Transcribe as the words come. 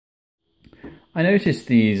I noticed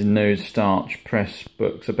these no starch press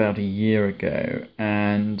books about a year ago,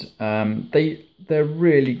 and they're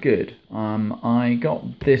really good. I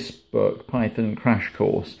got this book, Python Crash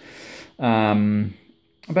Course,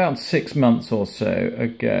 about 6 months or so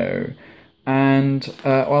ago, and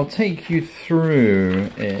I'll take you through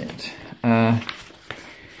it.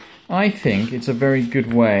 I think it's a very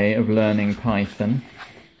good way of learning Python.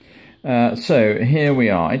 So here we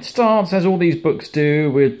are. It starts, as all these books do,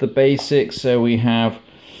 with the basics. So we have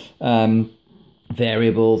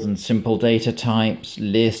variables and simple data types,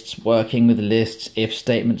 lists, working with lists, if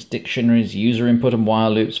statements, dictionaries, user input and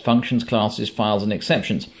while loops, functions, classes, files and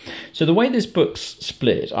exceptions. So the way this book's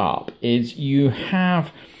split up is you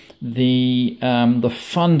have the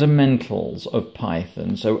fundamentals of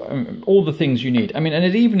Python, so all the things you need. I mean, and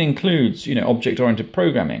it even includes, you know, object-oriented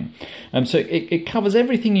programming. So it covers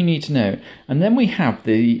everything you need to know. And then we have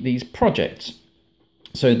these projects.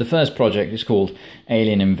 So the first project is called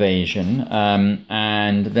Alien Invasion,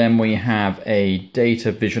 and then we have a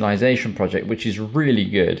data visualization project, which is really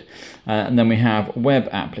good. And then we have web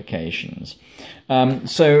applications.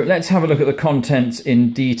 So let's have a look at the contents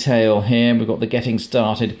in detail here. We've got the getting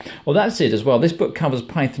started. Well, that's it as well. This book covers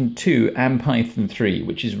Python 2 and Python 3,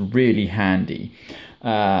 which is really handy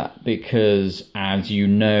because, as you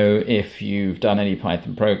know, if you've done any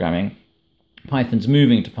Python programming, Python's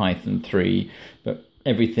moving to Python 3, but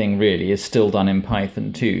everything really is still done in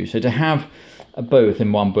Python 2. So to have both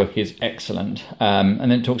in one book is excellent. And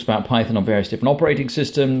then it talks about Python on various different operating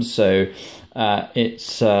systems. So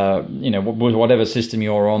it's, you know, whatever system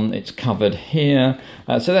you're on, it's covered here.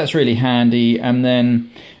 So that's really handy. And then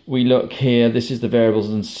we look here, this is the variables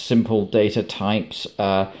and simple data types.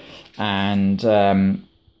 And,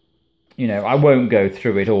 you know, I won't go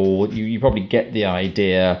through it all. You probably get the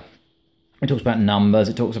idea. It talks about numbers,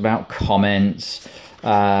 it talks about comments,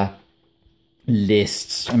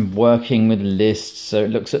 lists and working with lists. So it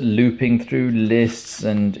looks at looping through lists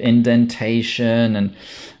and indentation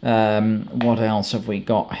and what else have we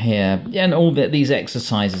got here? Yeah, and all these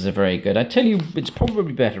exercises are very good. I tell you, it's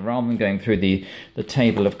probably better, rather than going through the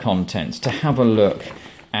table of contents, to have a look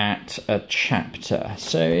at a chapter.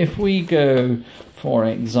 So if we go, for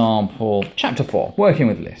example, chapter 4, working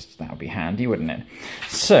with lists, that would be handy, wouldn't it?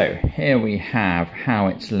 So here we have how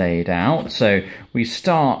it's laid out. So we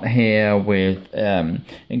start here with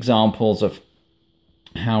examples of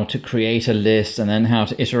how to create a list and then how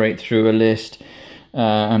to iterate through a list.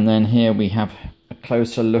 And then here we have a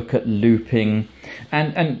closer look at looping.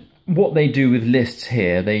 And what they do with lists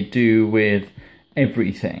here, they do with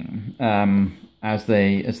everything. As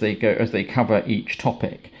they cover each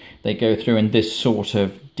topic, they go through in this sort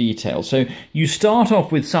of detail. So you start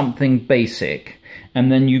off with something basic,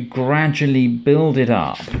 and then you gradually build it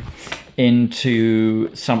up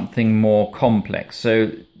into something more complex.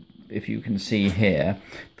 So if you can see here,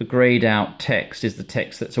 the grayed out text is the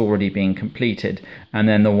text that's already been completed, and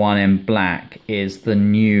then the one in black is the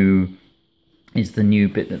new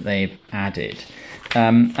bit that they've added.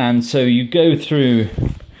 And so you go through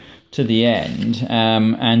to the end,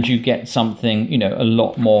 and you get something, you know, a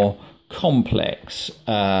lot more complex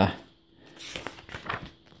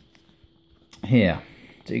here.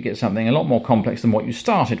 So you get something a lot more complex than what you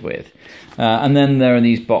started with. And then there are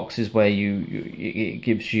these boxes where it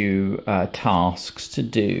gives you tasks to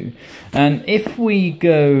do. And if we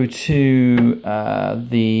go to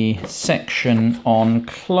the section on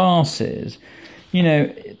classes, you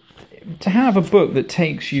know, to have a book that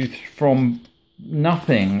takes you from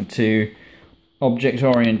nothing to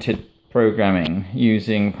object-oriented programming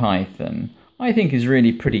using Python, I think is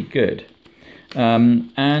really pretty good.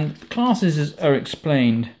 And classes are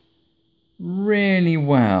explained really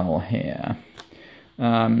well here.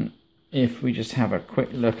 If we just have a quick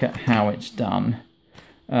look at how it's done.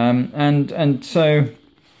 And so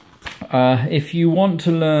if you want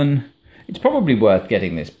to learn, it's probably worth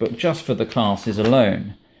getting this book just for the classes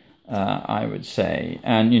alone. I would say,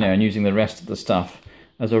 and, you know, and using the rest of the stuff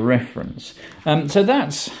as a reference. So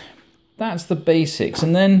that's the basics,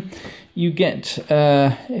 and then you get.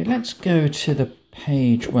 Let's go to the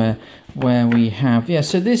page where we have, yeah.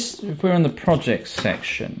 So this, if we're in the projects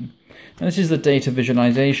section, and this is the data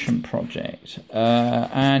visualization project,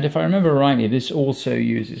 and if I remember rightly, this also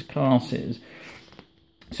uses classes.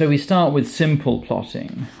 So we start with simple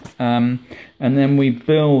plotting, and then we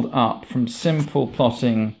build up from simple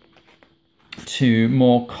plotting to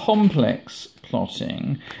more complex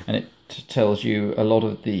plotting, and it tells you a lot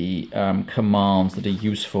of the commands that are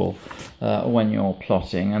useful when you're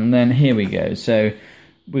plotting. And then here we go. So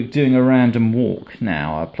we're doing a random walk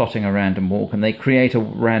now, plotting a random walk, and they create a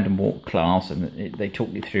random walk class, and they talk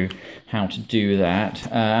you through how to do that,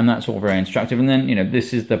 and that's all very instructive. And then, you know,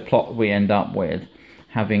 this is the plot we end up with,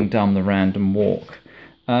 having done the random walk.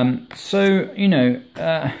 So, you know,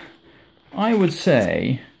 I would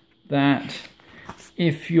say that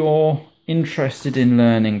if you're interested in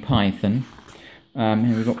learning Python,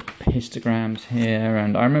 here we've got histograms here,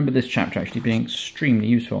 and I remember this chapter actually being extremely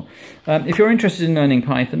useful. If you're interested in learning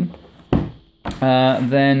Python,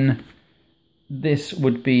 then this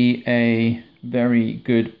would be a very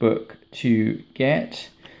good book to get.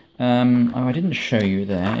 Oh, I didn't show you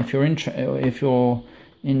there. If your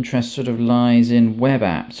interest sort of lies in web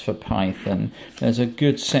apps for Python, there's a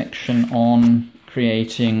good section on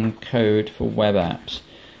creating code for web apps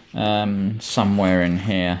somewhere in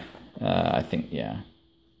here. I think, yeah.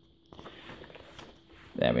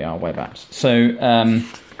 There we are, web apps. So,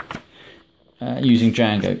 using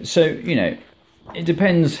Django. So, you know, it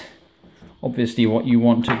depends, obviously, what you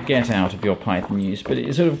want to get out of your Python use, but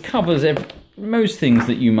it sort of covers most things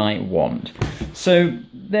that you might want. So,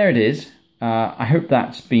 there it is. I hope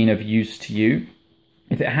that's been of use to you.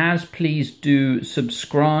 If it has, please do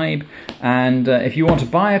subscribe, and if you want to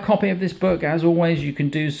buy a copy of this book, as always, you can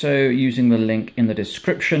do so using the link in the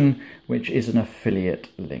description, which is an affiliate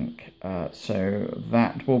link. So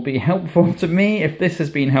that will be helpful to me if this has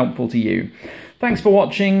been helpful to you. Thanks for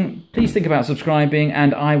watching. Please think about subscribing,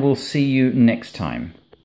 and I will see you next time.